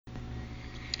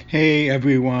Hey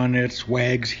everyone, it's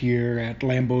Wags here at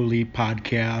Lambeau Leap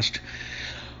Podcast.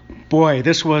 Boy,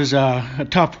 this was a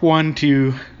tough one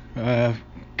to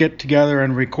get together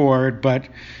and record, but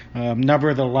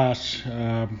nevertheless,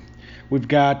 we've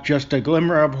got just a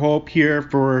glimmer of hope here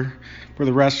for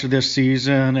the rest of this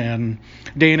season. And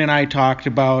Dane and I talked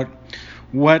about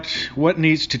what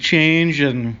needs to change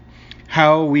and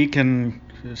how we can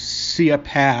see a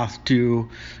path to,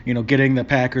 getting the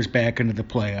Packers back into the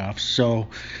playoffs. So,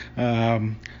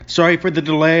 sorry for the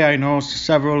delay. I know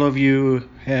several of you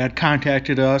had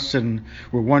contacted us and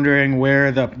were wondering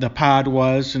where the pod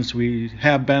was, since we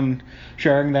have been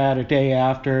sharing that a day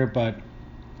after. But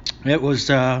it was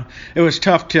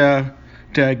tough to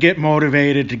get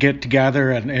motivated to get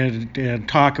together and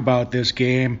talk about this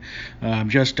game.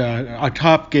 Just a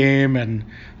tough game, and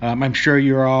I'm sure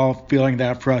you're all feeling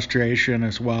that frustration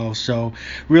as well. So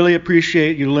really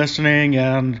appreciate you listening,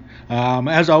 and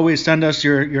as always, send us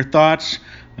your thoughts.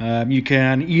 You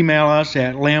can email us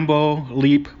at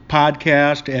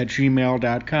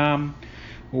lambeauleappodcast@gmail.com,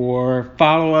 or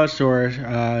follow us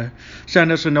or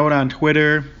send us a note on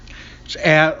Twitter. It's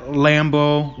at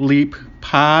Lambeau Leap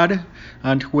Pod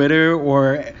on Twitter,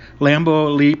 or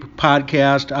Lambeau Leap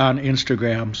Podcast on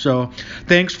Instagram. So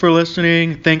thanks for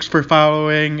listening, thanks for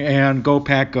following, and go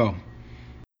Pack Go.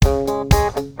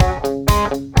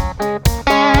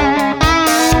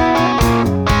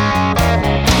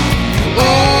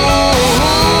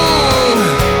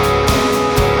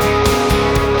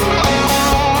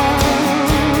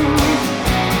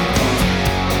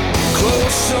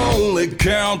 Close only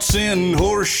counts in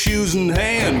horseshoes and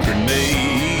hand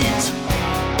grenades.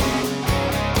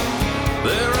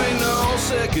 There ain't no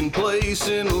second place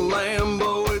in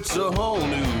Lambeau, it's a whole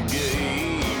new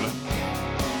game.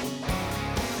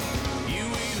 You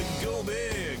either go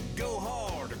big, go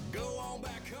hard, or go on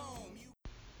back home.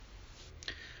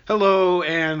 Hello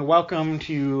and welcome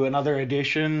to another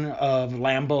edition of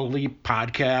Lambeau Leap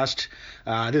Podcast.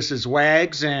 This is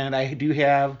Wags, and I do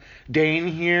have Dane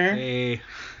here. Hey.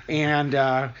 And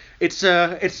it's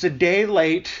a day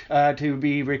late to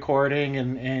be recording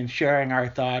and sharing our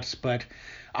thoughts, but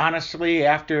honestly,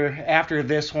 after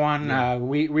this one,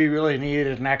 we really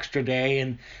needed an extra day,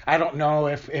 and I don't know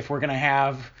if we're gonna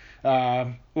have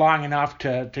long enough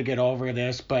to get over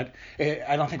this, but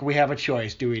I don't think we have a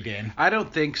choice, do we, Dan? I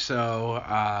don't think so.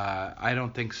 I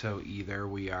don't think so either.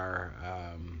 We are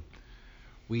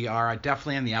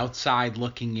definitely on the outside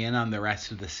looking in on the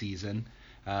rest of the season.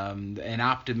 An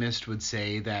optimist would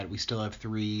say that we still have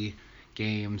 3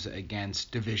 games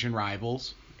against division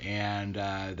rivals, and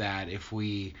that if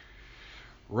we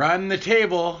run the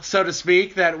table, so to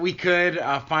speak, that we could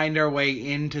find our way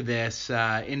into this,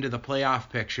 into the playoff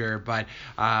picture. But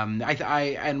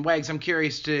and Wags, I'm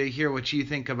curious to hear what you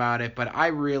think about it, but I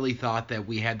really thought that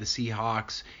we had the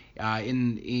Seahawks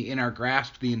in our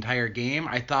grasp the entire game.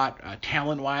 I thought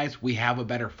talent-wise we have a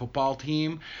better football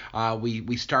team.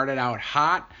 We started out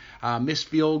hot, missed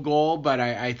field goal, but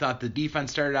I thought the defense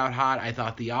started out hot. I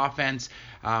thought the offense,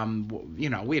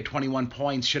 we had 21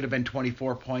 points, should have been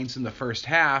 24 points in the first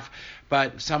half,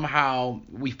 but somehow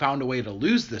we found a way to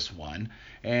lose this one.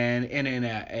 And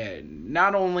in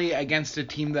not only against a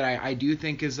team that I do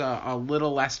think is a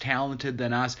little less talented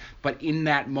than us, but in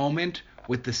that moment,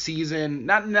 with the season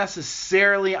not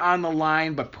necessarily on the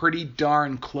line, but pretty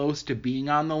darn close to being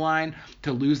on the line,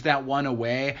 to lose that one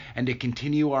away and to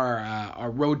continue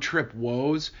our road trip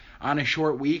woes on a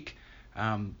short week,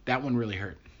 that one really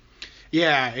hurt.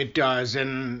 Yeah, it does,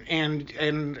 and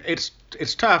it's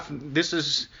tough. This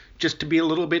is just to be a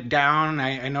little bit down.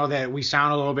 I know that we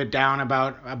sound a little bit down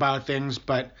about things,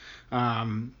 but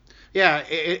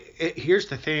here's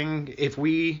the thing: if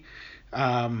we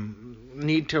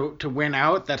need to win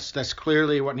out, that's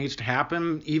clearly what needs to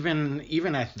happen.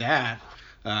 Even at that,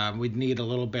 we'd need a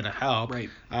little bit of help. Right.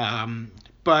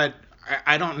 But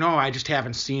I don't know. I just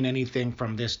haven't seen anything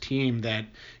from this team that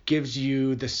gives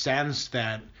you the sense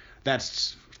that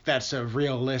that's a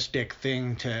realistic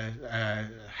thing to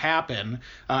happen.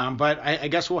 But I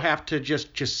guess we'll have to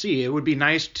just see. It would be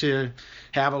nice to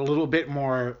have a little bit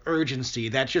more urgency.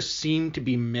 That just seemed to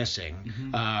be missing,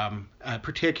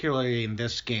 particularly in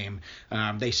this game.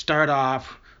 They start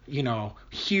off,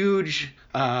 huge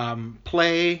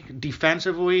play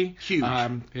defensively. Huge.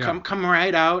 Come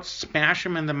right out, smash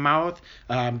them in the mouth,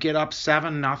 get up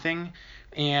 7-0.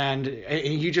 And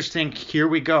you just think, here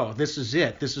we go. This is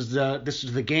it. This is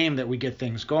the game that we get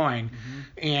things going.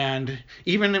 And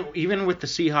even with the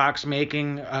Seahawks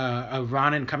making a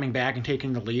run and coming back and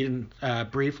taking the lead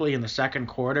briefly in the second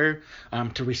quarter,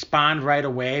 to respond right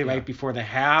away, right before the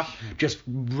half, just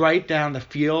right down the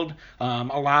field, a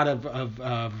lot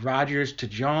of Rodgers to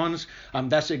Jones.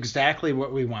 That's exactly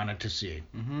what we wanted to see.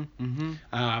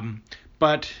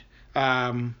 But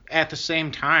at the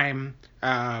same time,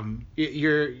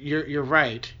 you're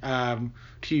right.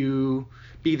 To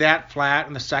be that flat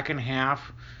in the second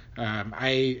half,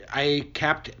 I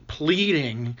kept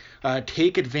pleading,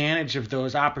 take advantage of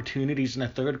those opportunities in the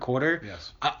third quarter.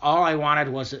 Yes. All I wanted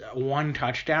was one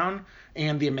touchdown,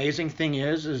 and the amazing thing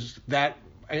is that,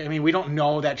 I mean, we don't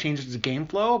know that changes the game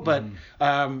flow, but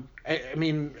I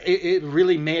mean, it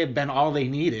really may have been all they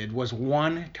needed was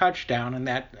one touchdown in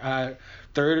that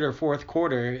third or fourth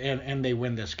quarter, and they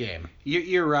win this game.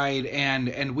 You're right,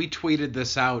 and we tweeted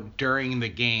this out during the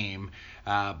game,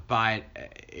 but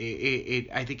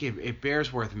I think it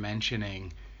bears worth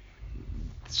mentioning.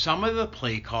 Some of the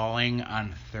play calling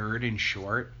on third and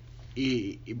short,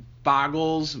 it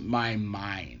boggles my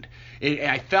mind.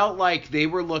 I felt like they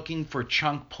were looking for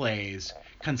chunk plays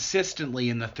consistently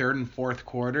in the third and fourth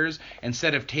quarters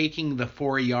instead of taking the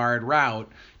 4-yard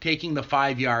route, taking the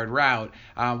 5-yard route.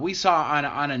 We saw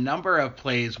on a number of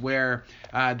plays where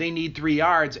they need 3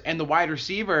 yards and the wide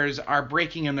receivers are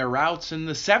breaking in their routes in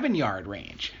the 7-yard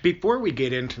range. Before we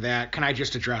get into that, can I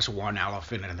just address one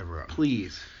elephant in the room?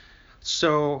 Please.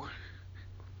 So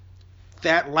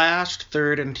that last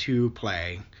 3rd and 2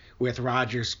 play with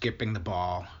Rodgers skipping the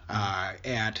ball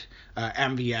at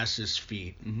MVS's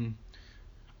feet.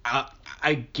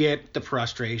 I get the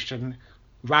frustration.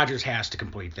 Rodgers has to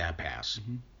complete that pass.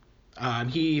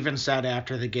 He even said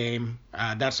after the game,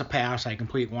 that's a pass I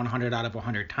complete 100 out of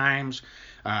 100 times.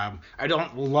 I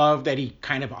don't love that he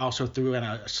kind of also threw in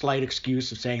a slight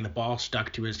excuse of saying the ball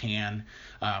stuck to his hand.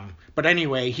 But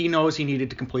anyway, he knows he needed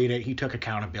to complete it. He took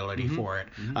accountability for it.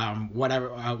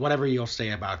 Whatever you'll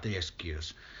say about the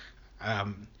excuse.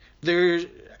 I'm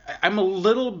a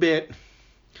little bit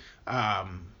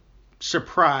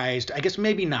surprised. I guess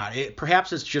maybe not.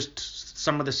 Perhaps it's just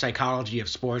some of the psychology of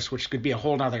sports, which could be a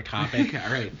whole other topic.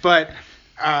 All right. But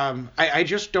I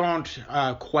just don't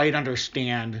quite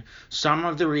understand some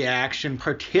of the reaction,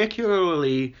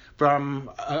 particularly from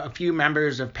a few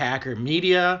members of Packer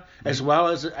media, as well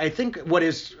as I think what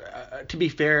is, to be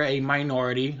fair, a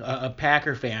minority of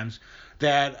Packer fans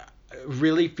that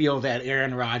really feel that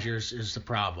Aaron Rodgers is the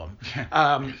problem.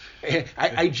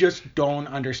 I just don't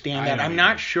understand that. I'm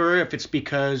not sure if it's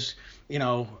because,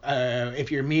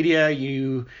 if you're media,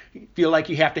 you feel like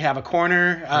you have to have a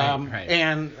corner. Right.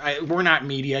 And we're not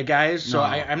media guys, so No.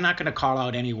 I'm not going to call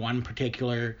out any one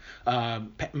particular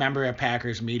member of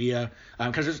Packers media,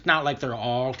 because it's not like they're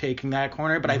all taking that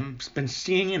corner. But I've been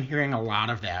seeing and hearing a lot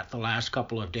of that the last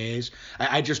couple of days.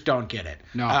 I just don't get it.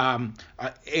 No.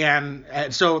 And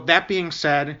so that being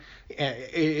said,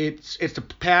 it's the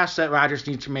pass that Rodgers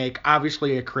needs to make,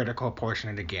 obviously a critical portion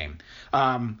of the game.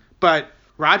 But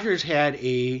Rodgers had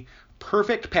a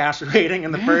perfect passer rating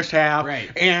in the first half,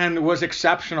 and was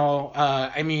exceptional.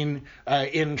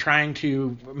 In trying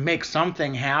to make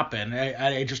something happen.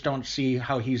 I just don't see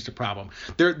how he's the problem.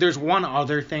 There's one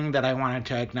other thing that I wanted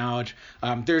to acknowledge.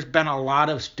 There's been a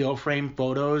lot of still frame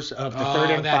photos of the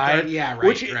 3rd and 5,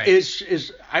 which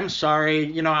is I'm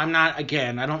sorry, I'm not,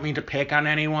 again, I don't mean to pick on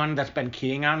anyone that's been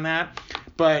keying on that,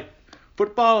 but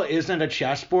football isn't a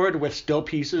chessboard with still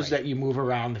pieces that you move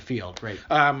around the field.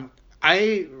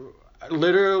 I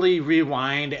literally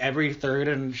rewind every 3rd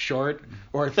and short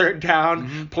or 3rd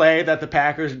down play that the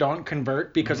Packers don't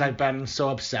convert because I've been so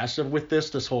obsessive with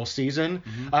this whole season.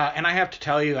 And I have to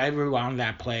tell you, I rewound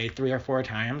that play 3 or 4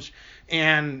 times.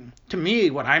 And to me,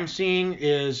 what I'm seeing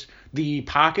is the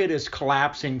pocket is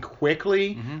collapsing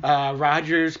quickly.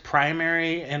 Rodgers'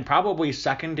 primary and probably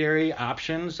secondary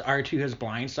options are to his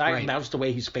blind side, and that's the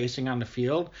way he's facing on the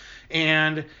field.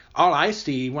 And all I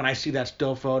see when I see that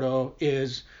still photo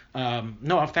is,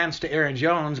 no offense to Aaron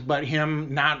Jones, but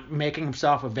him not making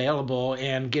himself available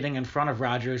and getting in front of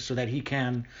Rodgers so that he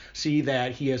can see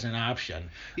that he is an option.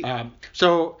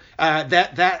 So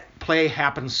that play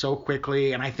happened so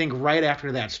quickly, and I think right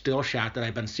after that still shot that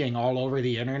I've been seeing all over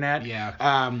the internet.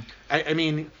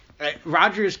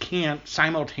 Rodgers can't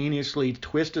simultaneously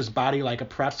twist his body like a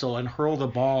pretzel and hurl the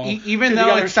ball to the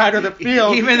other side of the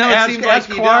field. Even though it seems like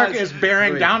Clark is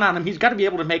bearing down on him, he's got to be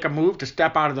able to make a move to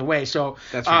step out of the way. So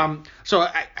that's right. So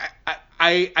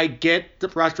I get the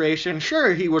frustration.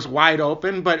 Sure, he was wide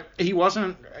open, but he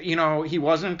wasn't.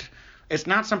 It's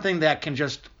not something that can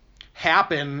just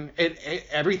happen.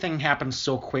 Everything happens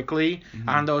so quickly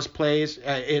on those plays.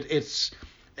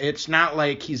 It's not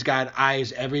like he's got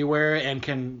eyes everywhere and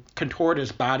can contort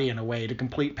his body in a way to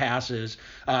complete passes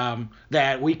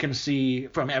that we can see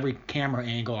from every camera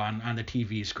angle on the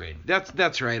TV screen.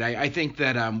 That's right. I think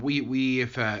that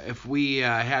if we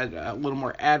had a little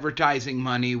more advertising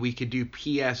money, we could do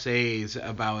PSAs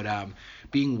about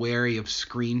being wary of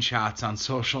screenshots on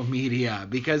social media,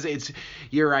 because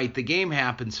you're right, the game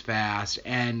happens fast,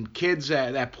 and kids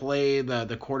that play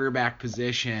the quarterback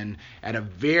position at a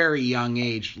very young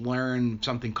age learn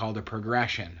something called a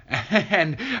progression.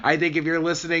 And I think if you're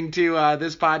listening to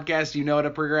this podcast, you know what a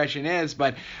progression is,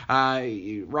 but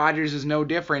Rodgers is no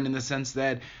different in the sense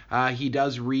that he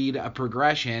does read a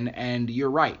progression, and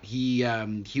you're right, he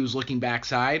was looking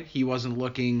backside, he wasn't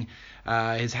looking.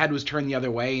 His head was turned the other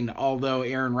way, and although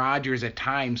Aaron Rodgers at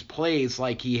times plays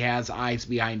like he has eyes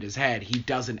behind his head, he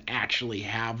doesn't actually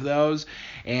have those.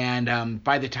 And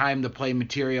by the time the play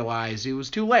materialized, it was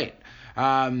too late.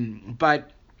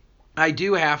 But I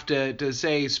do have to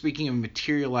say, speaking of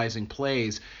materializing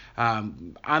plays,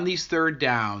 on these third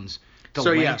downs, let's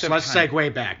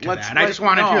segue back to that. I just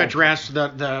wanted to address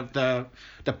the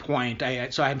point.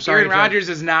 So I'm sorry. Aaron Rodgers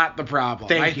is not the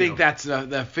problem. I think that's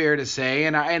fair to say.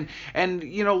 And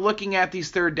you know, looking at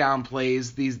these third down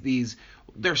plays, these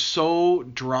they're so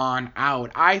drawn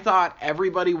out. I thought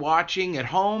everybody watching at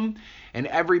home and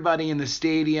everybody in the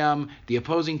stadium, the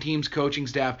opposing team's coaching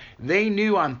staff, they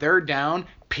knew on third down,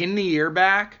 pin the ear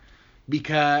back,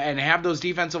 and have those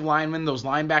defensive linemen, those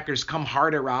linebackers come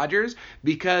hard at Rodgers,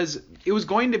 because it was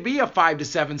going to be a 5 to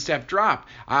 7 step drop.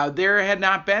 There had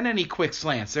not been any quick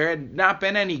slants. There had not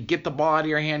been any get the ball out of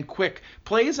your hand quick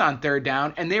plays on third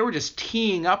down, and they were just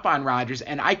teeing up on Rodgers.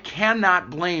 And I cannot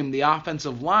blame the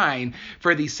offensive line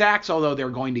for these sacks, although they're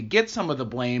going to get some of the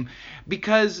blame,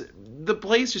 because the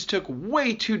plays just took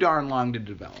way too darn long to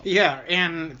develop. Yeah,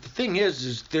 and the thing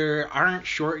is there aren't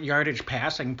short yardage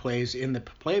passing plays in the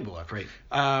playbook. Right.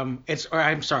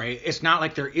 It's not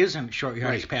like there isn't short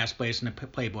yardage pass plays in the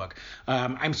playbook.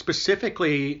 I'm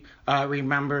specifically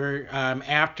remember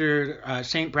after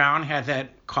St. Brown had that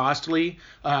costly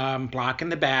block in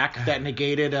the back that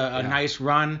negated a nice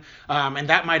run, and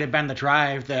that might have been the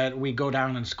drive that we go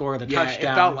down and score the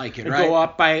touchdown. It felt like it, right? Go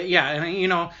up by, and you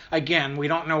know, again, we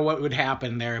don't know what would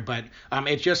happen there, but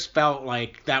it just felt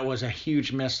like that was a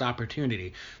huge missed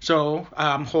opportunity. So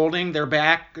holding, they're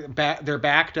backed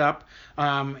up,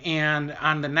 and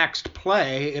on the next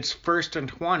play, it's 1st and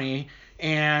 20.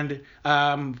 And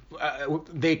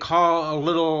they call a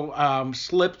little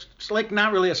slip, like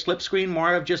not really a slip screen,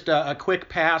 more of just a quick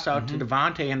pass out to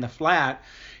Devontae in the flat.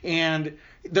 And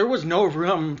there was no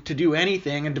room to do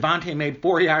anything, and Devontae made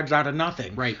 4 yards out of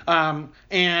nothing. Right.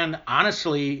 And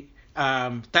honestly,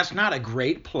 that's not a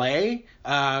great play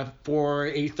for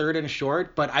a 3rd and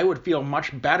short, but I would feel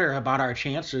much better about our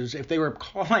chances if they were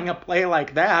calling a play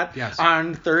like that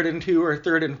on 3rd and 2 or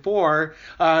 3rd and 4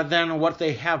 than what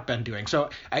they have been doing.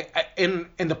 So and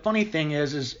the funny thing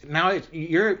is now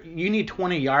you need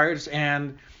 20 yards,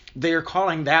 and they're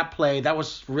calling that play. That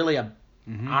was really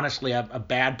honestly a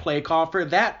bad play call for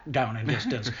that down and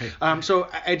distance. So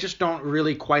I just don't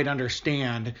really quite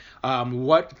understand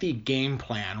what the game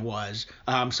plan was.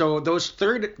 So those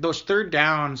third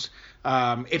downs,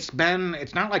 it's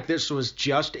not like this was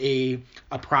just a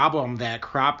problem that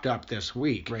cropped up this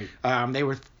week. Right. They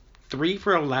were 3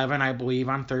 for 11, I believe,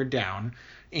 on third down.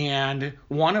 And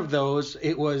one of those,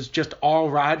 it was just all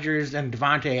Rodgers and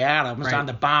Devontae Adams on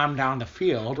the bomb down the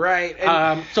field. Right.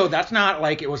 So that's not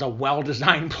like it was a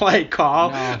well-designed play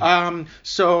call. No.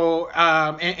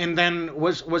 And then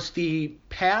was the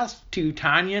pass to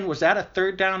Tanyan, was that a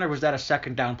third down or was that a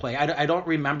second down play? I don't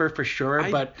remember for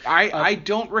sure, but I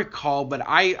don't recall, but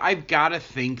I've got to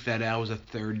think that was a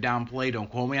third down play. Don't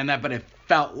quote me on that, but it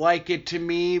felt like it to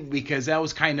me, because that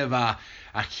was kind of a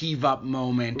heave up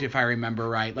moment, if I remember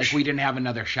right. Like we didn't have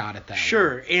another shot at that.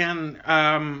 Sure. And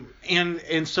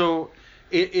so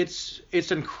it's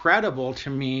incredible to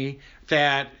me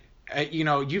that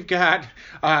you've got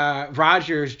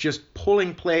Rodgers just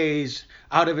pulling plays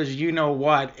out of his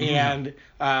and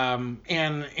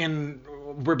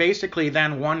we're basically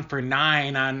then 1 for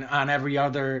 9 on every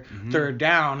other third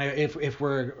down if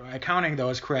we're counting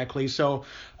those correctly. So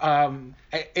Graham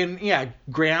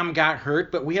got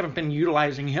hurt, but we haven't been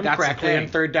utilizing him correctly in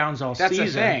third downs all season.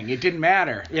 That's the thing. It didn't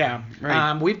matter. Yeah.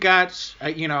 Right. We've got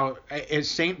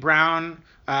St. Brown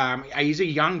He's a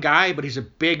young guy, but he's a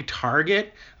big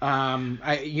target. Well,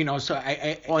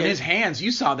 in his hands,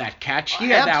 you saw that catch. He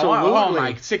had that one. Oh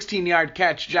my, 16-yard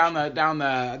catch down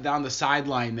the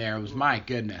sideline there. It was, my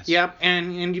goodness. Yep,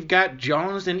 and you've got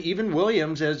Jones and even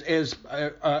Williams as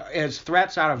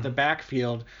threats out of the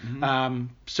backfield. Mm-hmm.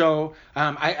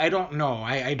 I don't know.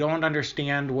 I don't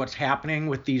understand what's happening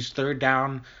with these third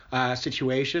down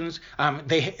situations.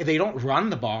 They don't run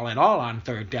the ball at all on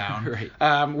third down,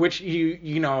 right. Which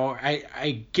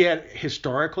I get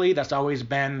historically. That's always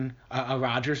been a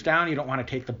Rodgers down. You don't want to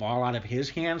take the ball out of his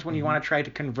hands when you want to try to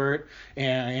convert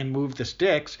and move the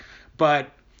sticks.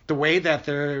 But the way that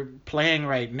they're playing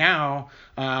right now,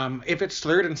 if it's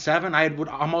 3rd and 7, I would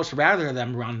almost rather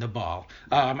them run the ball.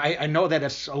 I know that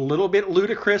it's a little bit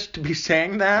ludicrous to be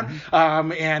saying that,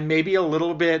 and maybe a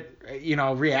little bit,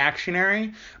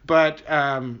 reactionary, but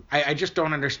I just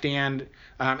don't understand.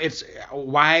 It's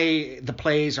why the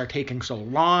plays are taking so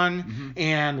long,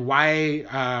 and why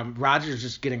Rodgers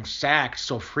is getting sacked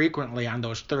so frequently on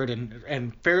those 3rd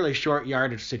and fairly short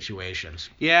yardage situations.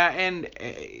 Yeah, and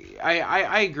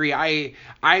I agree.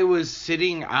 I was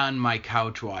sitting on my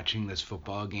couch watching this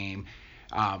football game,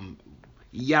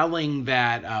 yelling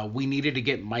that we needed to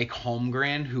get Mike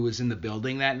Holmgren, who was in the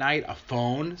building that night, a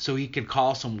phone so he could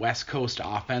call some West Coast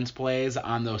offense plays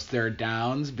on those third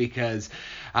downs, because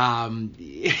some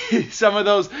of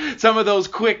those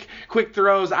quick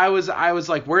throws, I was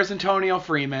like, where's Antonio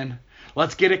Freeman?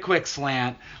 Let's get a quick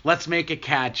slant. Let's make a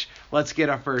catch. Let's get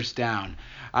a first down.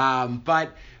 Looking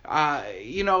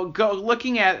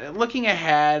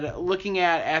ahead, looking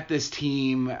at this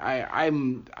team,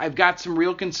 I've got some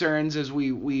real concerns, as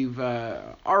we've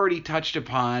already touched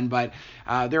upon, but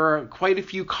there are quite a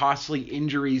few costly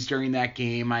injuries during that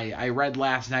game. I read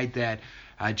last night that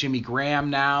Jimmy Graham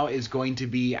now is going to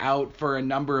be out for a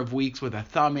number of weeks with a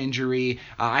thumb injury.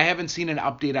 I haven't seen an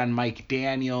update on Mike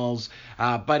Daniels,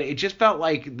 but it just felt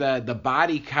like the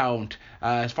body count,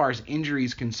 as far as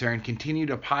injuries concerned, continue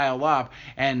to pile up,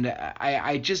 and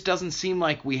I just doesn't seem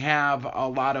like we have a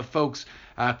lot of folks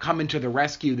coming to the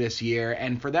rescue this year.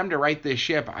 And for them to right this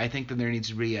ship, I think that there needs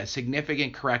to be a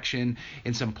significant correction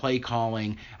in some play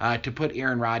calling to put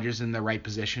Aaron Rodgers in the right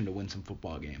position to win some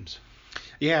football games.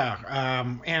 Yeah,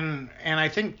 and I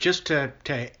think just to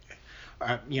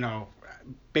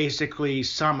basically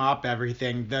sum up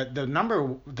everything,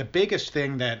 the biggest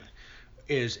thing that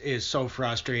is so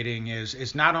frustrating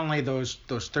is not only those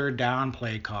third down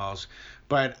play calls,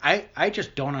 but I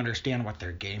just don't understand what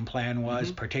their game plan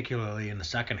was, particularly in the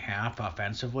second half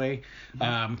offensively.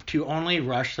 To only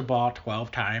rush the ball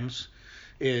 12 times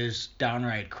is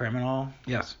downright criminal.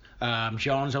 Yes.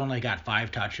 Jones only got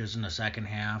 5 touches in the second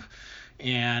half.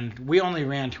 And we only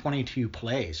ran 22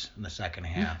 plays in the second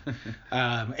half.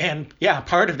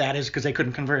 Part of that is because they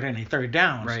couldn't convert any third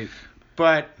downs. Right.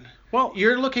 But,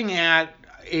 you're looking at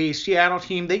a Seattle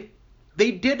team.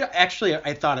 They did actually,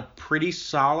 I thought, a pretty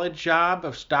solid job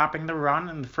of stopping the run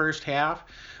in the first half.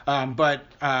 But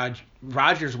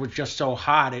Rodgers was just so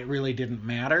hot, it really didn't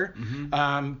matter.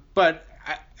 But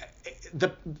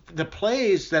the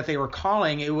plays that they were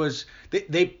calling, it was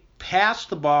they passed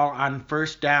the ball on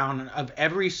first down of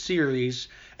every series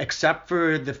except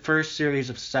for the first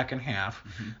series of the second half.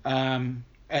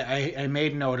 I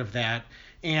made note of that,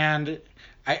 and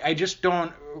I just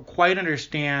don't quite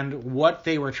understand what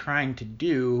they were trying to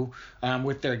do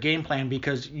with their game plan,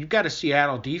 because you've got a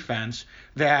Seattle defense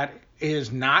that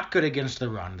is not good against the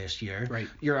run this year. Right.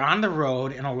 You're on the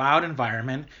road in a loud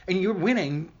environment, and you're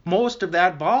winning most of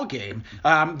that ball game.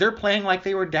 They're playing like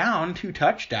they were down 2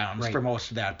 touchdowns for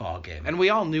most of that ball game. And we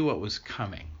all knew what was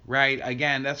coming, right?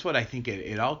 Again, that's what I think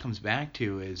it all comes back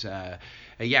to is,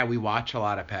 we watch a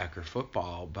lot of Packer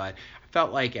football, but I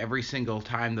felt like every single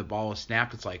time the ball was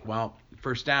snapped, it's like, well,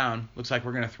 first down, looks like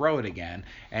we're going to throw it again.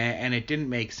 And it didn't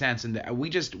make sense. And we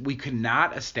could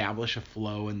not establish a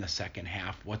flow in the second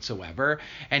half whatsoever.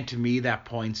 And to me, that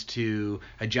points to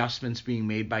adjustments being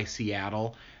made by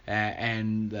Seattle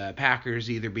and the Packers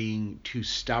either being too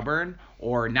stubborn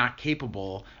or not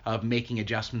capable of making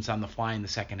adjustments on the fly in the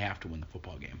second half to win the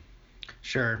football game.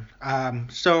 Sure.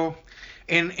 So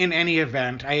in any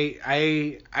event,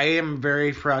 I am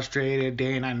very frustrated.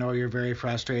 Dane, I know you're very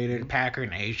frustrated. Packer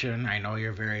Nation, I know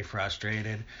you're very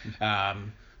frustrated.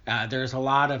 There's a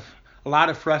lot of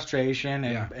frustration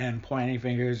and pointing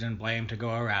fingers and blame to go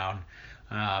around.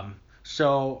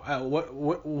 So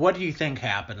what do you think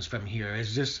happens from here?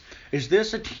 Is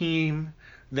this a team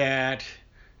that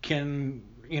can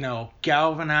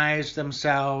galvanize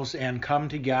themselves and come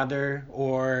together,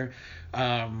 or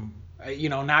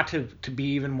not to be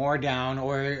even more down,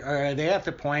 or are they at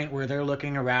the point where they're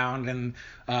looking around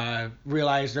and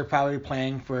realize they're probably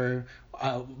playing for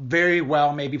very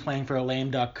well, maybe playing for a lame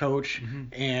duck coach,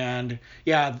 and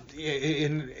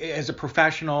as a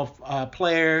professional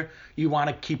player, you want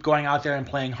to keep going out there and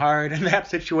playing hard in that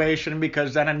situation,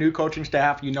 because then a new coaching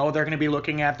staff, they're going to be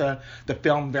looking at the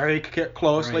film very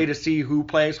closely to see who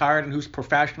plays hard and who's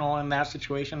professional in that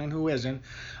situation and who isn't.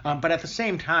 But at the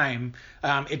same time,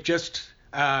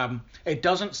 it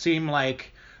doesn't seem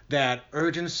like that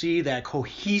urgency, that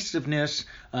cohesiveness,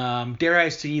 dare I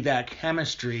say that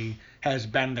chemistry has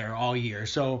been there all year.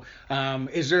 So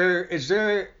is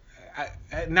there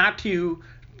not to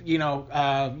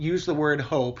use the word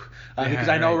hope, because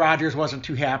I know Rodgers wasn't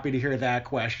too happy to hear that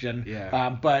question.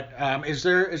 But is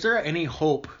there any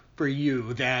hope for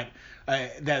you that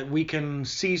we can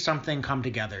see something come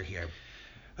together here?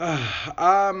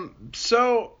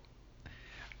 So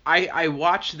I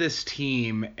watch this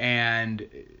team, and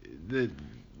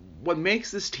what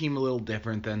makes this team a little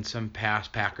different than some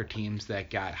past Packer teams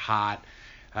that got hot,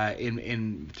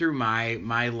 in through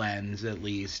my lens at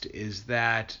least, is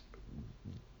that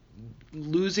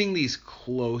losing these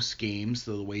close games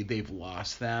the way they've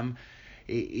lost them,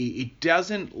 it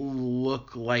doesn't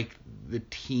look like the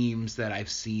teams that I've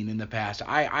seen in the past.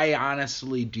 I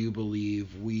honestly do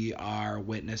believe we are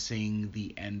witnessing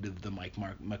the end of the Mike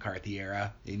McCarthy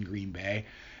era in Green Bay.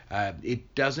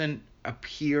 It doesn't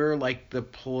appear like the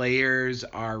players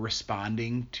are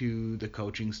responding to the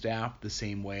coaching staff the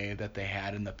same way that they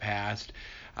had in the past.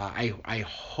 I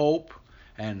hope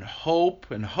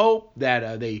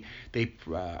that they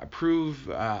prove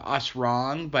us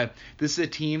wrong, but this is a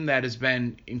team that has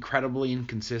been incredibly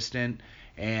inconsistent,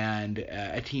 and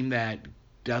a team that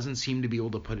doesn't seem to be able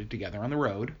to put it together on the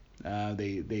road.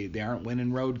 They aren't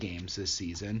winning road games this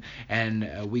season,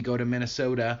 and we go to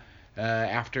Minnesota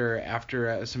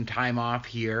after some time off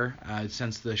here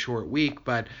since the short week.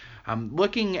 But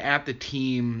looking at the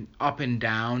team up and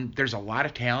down, there's a lot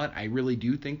of talent. I really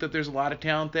do think that there's a lot of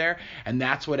talent there, and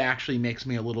that's what actually makes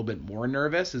me a little bit more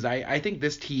nervous. Is I think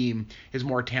this team is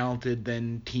more talented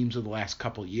than teams of the last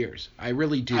couple of years. I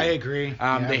really do. I agree.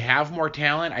 They have more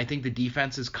talent. I think the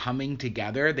defense is coming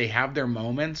together. They have their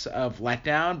moments of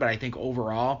letdown, but I think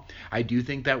overall, I do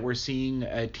think that we're seeing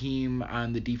a team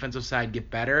on the defensive side get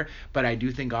better. But I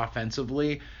do think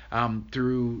offensively,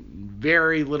 through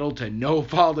very little to no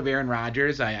fault of Aaron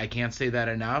Rodgers, I can't say that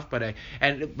enough. But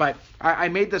I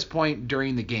made this point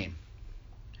during the game.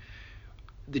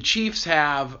 The Chiefs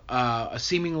have a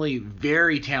seemingly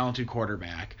very talented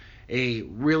quarterback, a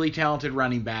really talented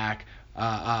running back,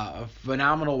 a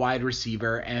phenomenal wide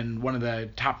receiver, and one of the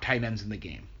top tight ends in the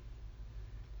game.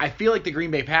 I feel like the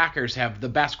Green Bay Packers have the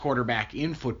best quarterback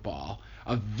in football,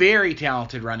 a very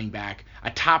talented running back, a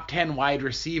top 10 wide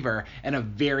receiver, and a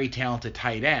very talented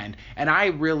tight end. And I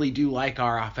really do like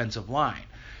our offensive line.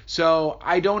 So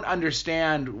I don't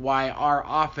understand why our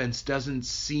offense doesn't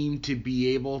seem to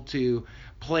be able to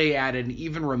play at an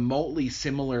even remotely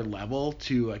similar level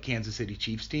to a Kansas City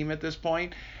Chiefs team at this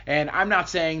point. And I'm not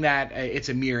saying that it's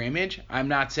a mirror image. I'm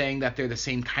not saying that they're the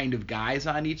same kind of guys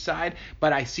on each side,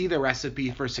 but I see the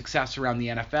recipe for success around the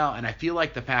NFL, and I feel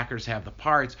like the Packers have the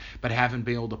parts but haven't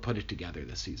been able to put it together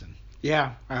this season.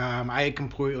 Yeah, I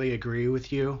completely agree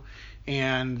with you.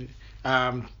 And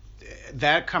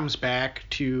that comes back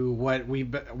to what we've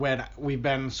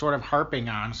been sort of harping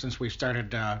on since we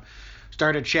started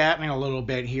chatting a little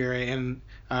bit here. And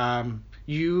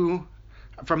you,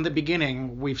 from the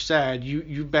beginning, we've said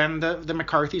you've been the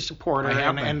McCarthy supporter,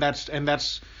 and that's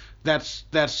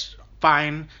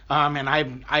fine. And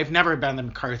I've never been the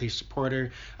McCarthy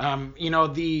supporter.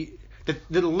 The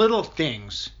little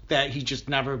things that he's just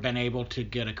never been able to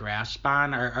get a grasp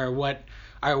on are what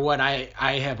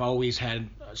I have always had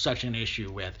such an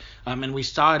issue with. And we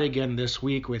saw it again this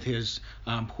week with his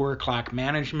poor clock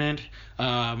management,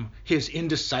 his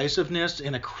indecisiveness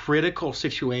in a critical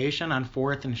situation on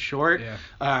 4th and short.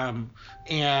 Yeah.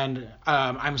 And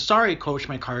I'm sorry, Coach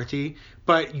McCarthy,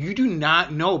 but you do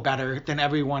not know better than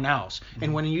everyone else. Mm-hmm.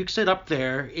 And when you sit up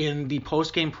there in the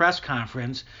post-game press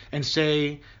conference and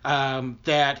say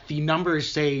that the numbers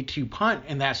say to punt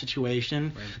in that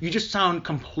situation, right, you just sound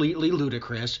completely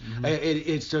ludicrous. Mm-hmm.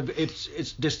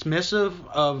 It's dismissive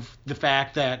of the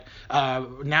fact that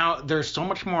now there's so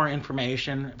much more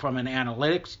information from an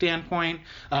analytics standpoint,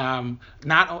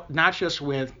 not just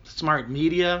with smart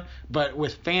media, but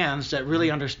with fans that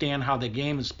really understand how the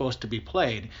game is supposed to be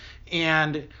played.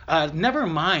 And never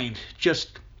mind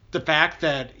just the fact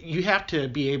that you have to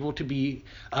be able to be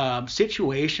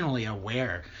situationally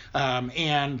aware.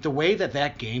 And the way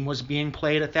that game was being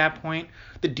played at that point,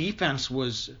 the defense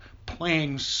was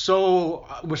playing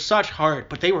with such heart,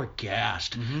 but they were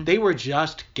gassed. Mm-hmm. They were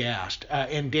just gassed.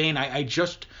 And Dane, I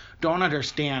just don't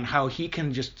understand how he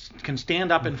can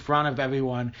stand up in front of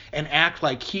everyone and act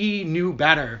like he knew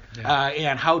better. Yeah.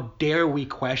 And how dare we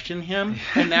question him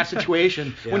in that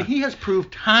situation Yeah. when he has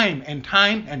proved time and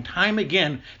time and time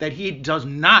again that he does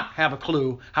not have a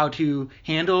clue how to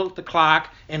handle the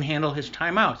clock and handle his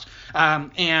timeouts.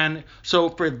 And so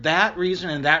for that reason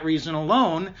and that reason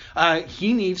alone,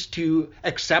 he needs to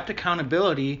accept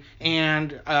accountability,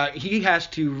 and he has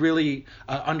to really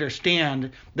understand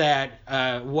that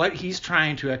what he's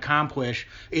trying to accomplish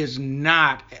is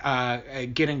not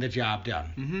getting the job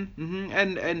done. Mm-hmm,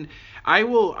 mm-hmm. And I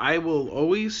will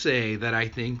always say that I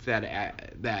think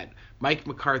that Mike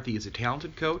McCarthy is a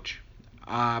talented coach.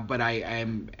 But I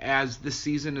am, as the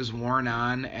season is worn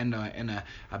on, and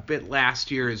a bit last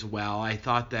year as well, I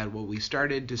thought that what we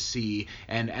started to see,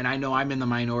 and I know I'm in the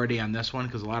minority on this one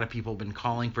because a lot of people have been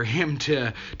calling for him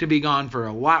to be gone for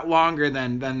a lot longer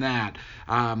than that.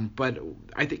 But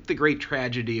I think the great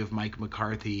tragedy of Mike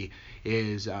McCarthy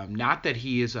is not that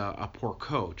he is a poor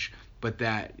coach, but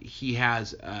that he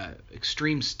has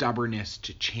extreme stubbornness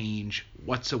to change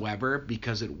whatsoever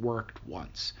because it worked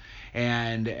once.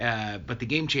 And but the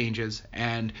game changes,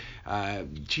 and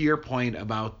to your point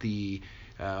about the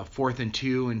 4th and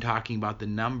 2 and talking about the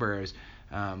numbers,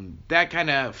 that kind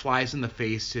of flies in the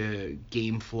face to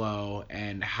game flow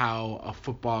and how a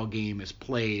football game is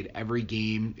played. Every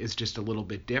game is just a little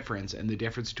bit different, and the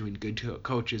difference between good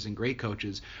coaches and great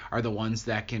coaches are the ones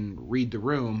that can read the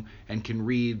room and can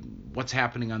read what's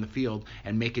happening on the field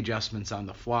and make adjustments on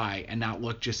the fly, and not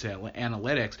look just at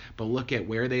analytics, but look at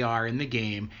where they are in the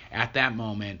game at that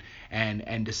moment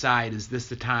and decide, is this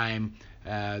the time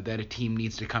that a team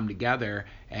needs to come together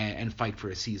and fight for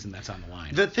a season that's on the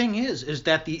line. The thing is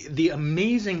that the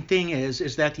amazing thing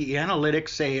is that the analytics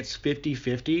say it's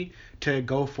 50-50 to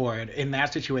go for it in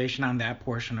that situation on that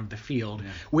portion of the field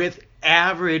with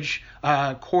average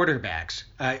quarterbacks.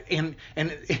 And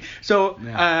so,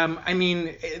 I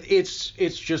mean, it's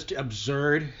just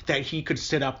absurd that he could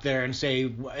sit up there and say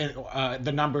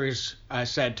the numbers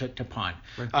said to punt.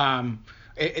 Right.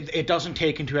 It doesn't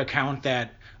take into account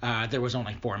that there was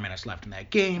only 4 minutes left in that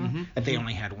game, that they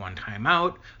only had one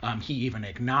timeout. He even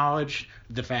acknowledged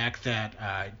the fact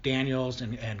that Daniels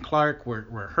and Clark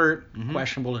were hurt,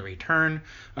 questionable to return.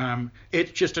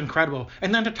 It's just incredible.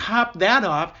 And then to top that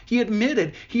off, he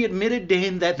admitted,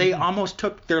 Dane, that they almost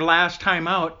took their last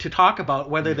timeout to talk about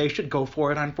whether they should go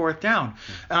for it on 4th down.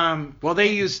 Well,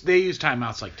 they use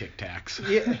timeouts like Tic Tacs.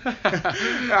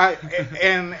 Yeah.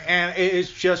 And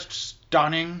it's just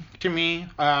stunning to me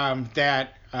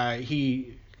that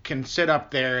he can sit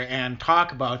up there and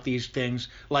talk about these things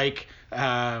like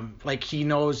he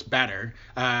knows better,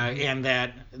 and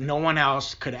that no one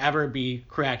else could ever be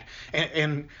correct.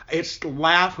 And it's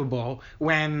laughable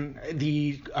when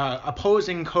the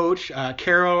opposing coach,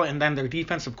 Carroll, and then their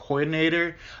defensive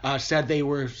coordinator said they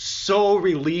were so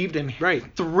relieved and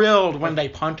thrilled when they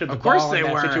punted the ball in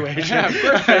that situation. Yeah, of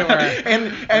course they were.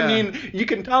 And I mean, you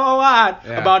can tell a lot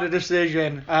about a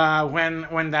decision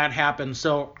when that happens.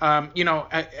 So, and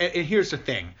here's the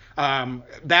thing. That's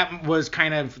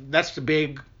the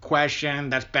big question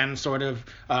that's been sort of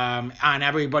on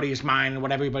everybody's mind,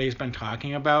 what everybody's been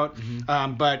talking about.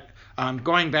 But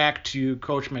going back to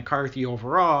Coach McCarthy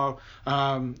overall,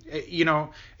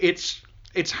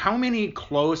 it's how many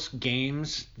close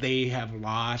games they have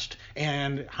lost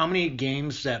and how many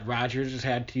games that Rodgers has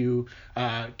had to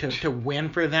win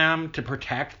for them to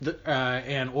protect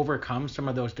and overcome some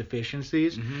of those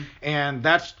deficiencies. And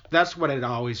that's what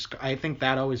I think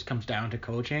that always comes down to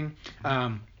coaching.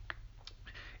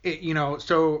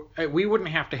 So we wouldn't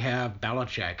have to have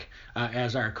Belichick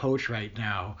as our coach right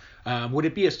now. Would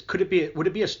it be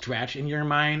a stretch in your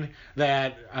mind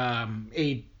that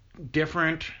a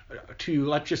different to,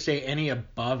 let's just say, any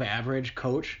above average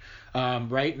coach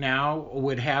right now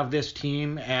would have this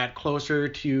team at closer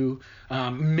to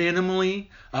minimally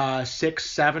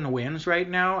 6-7 wins right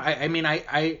now?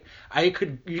 You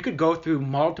could go through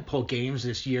multiple games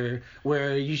this year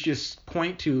where you just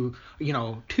point to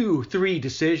 2-3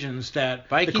 decisions that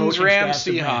Vikings, Rams,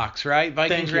 Seahawks, right?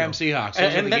 Vikings, Rams, Seahawks.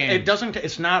 Those are the games.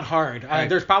 It's not hard. Right.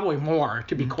 There's probably more,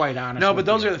 to be quite honest. No, but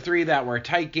those are the 3 that were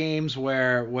tight games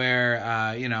where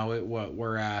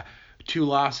 2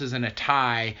 losses and a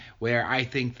tie, where I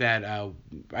think that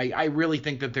I really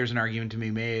think that there's an argument to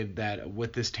be made that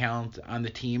with this talent on the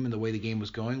team and the way the game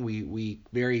was going, we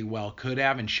very well could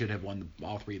have and should have won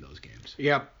all 3 of those games.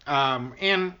 Yep.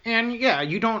 And yeah,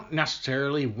 you don't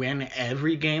necessarily win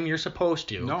every game you're supposed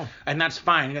to. No. And that's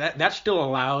fine. That still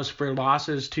allows for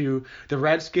losses to the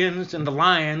Redskins and the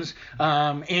Lions,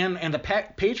 and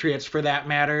the Patriots for that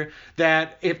matter,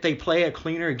 that if they play a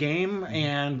cleaner game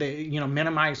and they,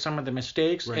 minimize some of the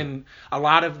mistakes, Right. and a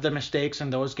lot of the mistakes in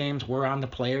those games were on the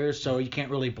players, so you can't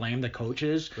really blame the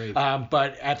coaches. Right.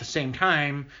 But at the same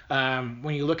time,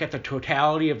 when you look at the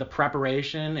totality of the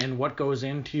preparation and what goes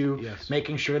into Yes.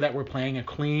 making sure that we're playing a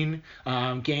clean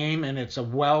game and it's a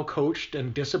well-coached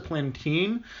and disciplined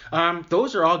team,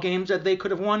 those are all games that they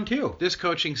could have won too. This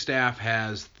coaching staff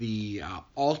has the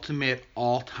ultimate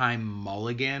all-time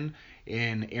mulligan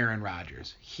in Aaron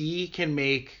Rodgers. He can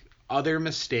make other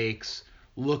mistakes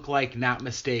look like not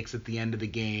mistakes at the end of the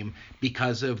game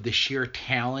because of the sheer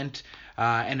talent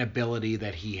and ability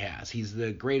that he has. He's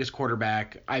the greatest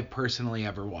quarterback I've personally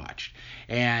ever watched.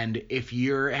 And if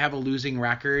you have a losing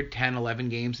record 10, 11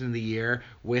 games in the year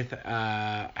with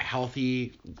a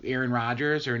healthy Aaron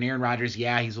Rodgers, or an Aaron Rodgers,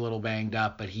 yeah, he's a little banged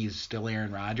up, but he's still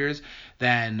Aaron Rodgers,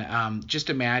 then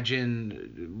just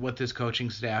imagine what this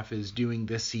coaching staff is doing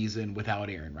this season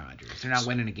without Aaron Rodgers. They're not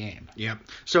winning a game. Yep.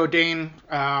 So, Dane,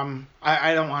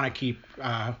 I don't want to keep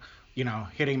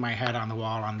hitting my head on the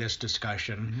wall on this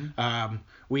discussion. Mm-hmm.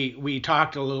 We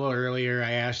talked a little earlier.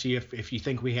 I asked you if you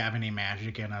think we have any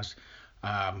magic in us,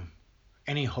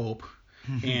 any hope.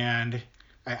 Mm-hmm. And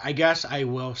I guess I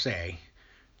will say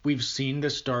we've seen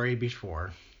this story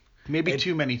before. Maybe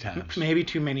too many times. Maybe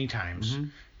too many times.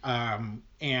 Mm-hmm.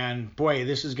 And boy,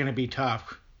 this is going to be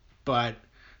tough. But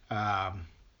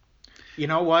you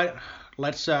know what?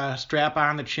 Let's strap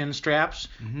on the chin straps,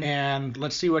 Mm-hmm. and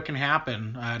let's see what can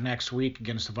happen next week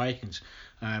against the Vikings.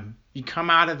 You come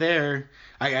out of there,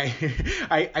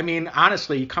 I mean,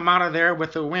 honestly, you come out of there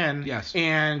with a win, Yes.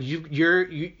 and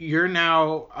you're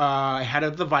now ahead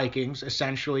of the Vikings,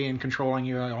 essentially, in controlling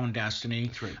your own destiny.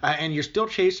 That's right. And you're still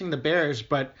chasing the Bears,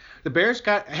 but the Bears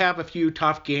have a few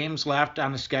tough games left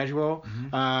on the schedule,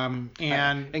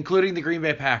 and including the Green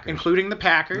Bay Packers. including the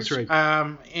Packers. That's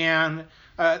right. And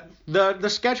the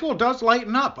schedule does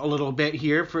lighten up a little bit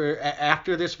here for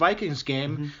after this Vikings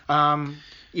game.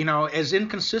 As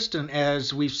inconsistent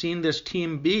as we've seen this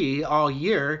team be all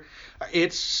year,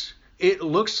 it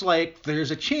looks like there's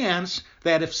a chance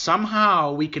that if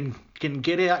somehow we can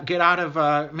get out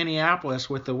of Minneapolis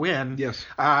with the win, Yes.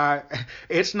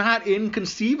 it's not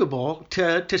inconceivable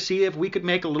to see if we could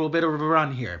make a little bit of a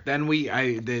run here. Then we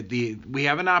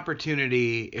have an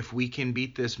opportunity, if we can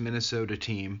beat this Minnesota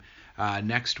team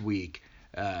next week.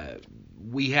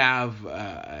 We have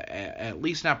at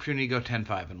least an opportunity to go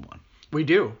 10-5-1. We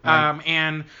do. Right.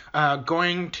 And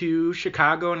going to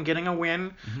Chicago and getting a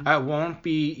win won't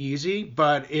be easy,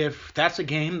 but if that's a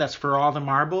game that's for all the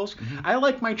marbles, I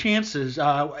like my chances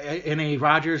in a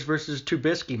Rodgers versus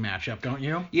Trubisky matchup, don't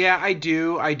you? Yeah, I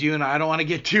do, and I don't want to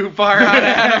get too far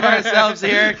ahead of ourselves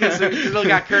here because we still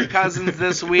got Kirk Cousins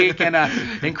this week and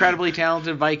an incredibly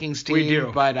talented Vikings team. We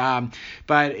do. But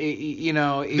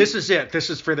This is it. This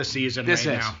is for the season This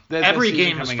right is. now. The Every season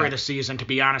game is coming for up. the season, to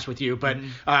be honest with you.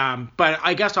 But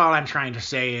I guess all I'm trying to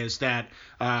say is that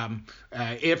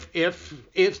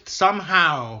if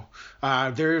somehow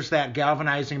there's that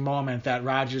galvanizing moment that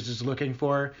Rodgers is looking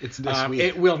for, It's this week.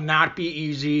 it will not be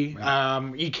easy.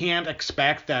 You can't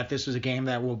expect that this is a game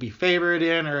that will be favored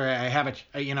in or have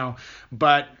a.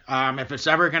 But if it's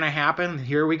ever going to happen,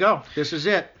 here we go. This is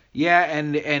it. Yeah,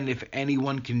 and if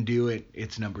anyone can do it,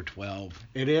 it's number 12.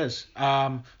 It is.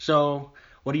 So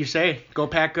what do you say? Go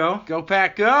Pack, go. Go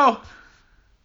Pack, go!